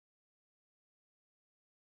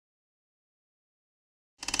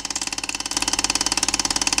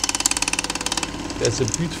There's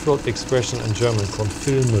a beautiful expression in German called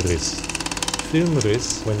Filmriss.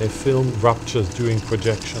 Filmriss, when a film ruptures during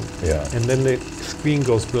projection, and then the screen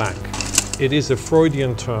goes blank. It is a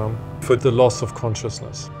Freudian term for the loss of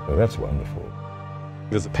consciousness. Oh, that's wonderful.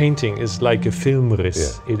 The painting is like a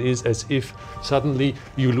Filmriss. It is as if suddenly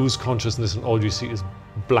you lose consciousness and all you see is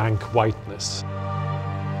blank whiteness.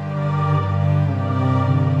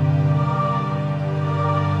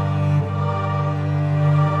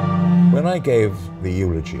 When I gave the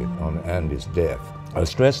eulogy on Andy's death, I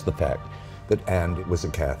stressed the fact that Andy was a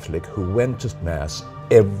Catholic who went to Mass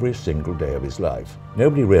every single day of his life.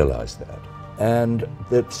 Nobody realized that. And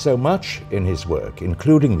that so much in his work,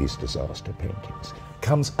 including these disaster paintings,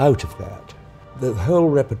 comes out of that. The whole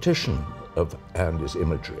repetition of Andy's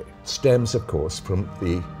imagery stems, of course, from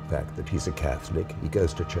the fact that he's a Catholic. He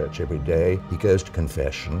goes to church every day, he goes to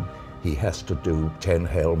confession, he has to do 10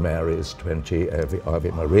 Hail Marys, 20 Ave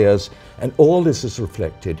Marias, and all this is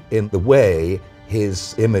reflected in the way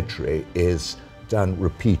his imagery is done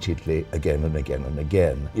repeatedly again and again and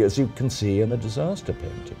again, as you can see in the disaster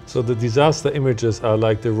painting. So the disaster images are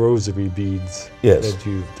like the rosary beads that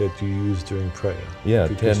you use during prayer. Yeah,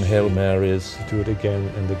 10 Hail Marys. You do it again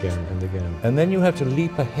and again and again. And then you have to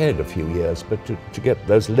leap ahead a few years, but to get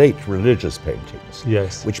those late religious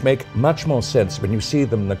paintings, which make much more sense when you see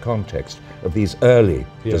them in the context of these early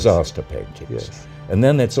disaster paintings. And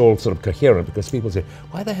then it's all sort of coherent, because people say,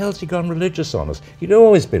 why the hell's he gone religious on us? He'd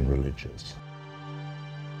always been religious.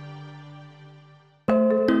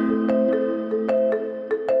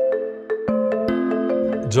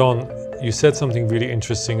 John, you said something really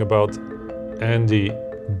interesting about Andy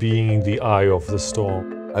being the eye of the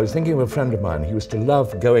storm. I was thinking of a friend of mine. He used to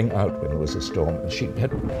love going out when there was a storm, and she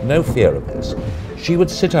had no fear of this. She would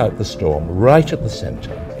sit out the storm right at the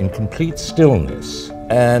center in complete stillness,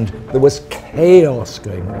 and there was chaos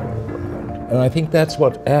going on around. And I think that's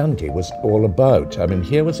what Andy was all about. I mean,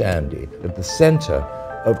 here was Andy at the center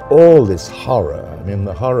of all this horror, I mean,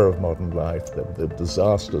 the horror of modern life, the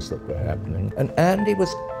disasters that were happening. And Andy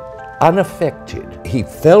was unaffected. He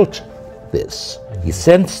felt this, he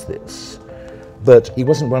sensed this, but he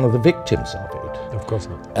wasn't one of the victims of it. Of course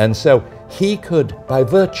not. And so he could, by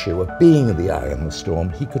virtue of being the eye in the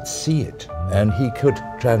storm, he could see it, and he could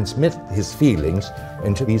transmit his feelings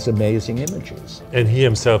into these amazing images. And he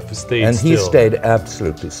himself stayed still. And he stayed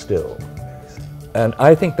absolutely still. And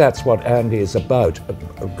I think that's what Andy is about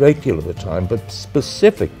a great deal of the time, but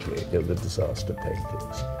specifically in the disaster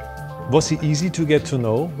paintings. Was he easy to get to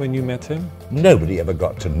know when you met him? Nobody ever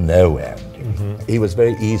got to know Andy. He was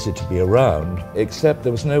very easy to be around, except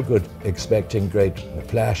there was no good expecting great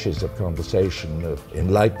flashes of conversation, of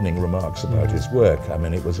enlightening remarks about his work. I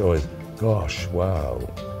mean, it was always, gosh, wow,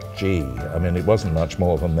 gee. I mean, it wasn't much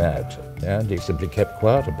more than that. Andy simply kept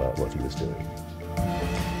quiet about what he was doing.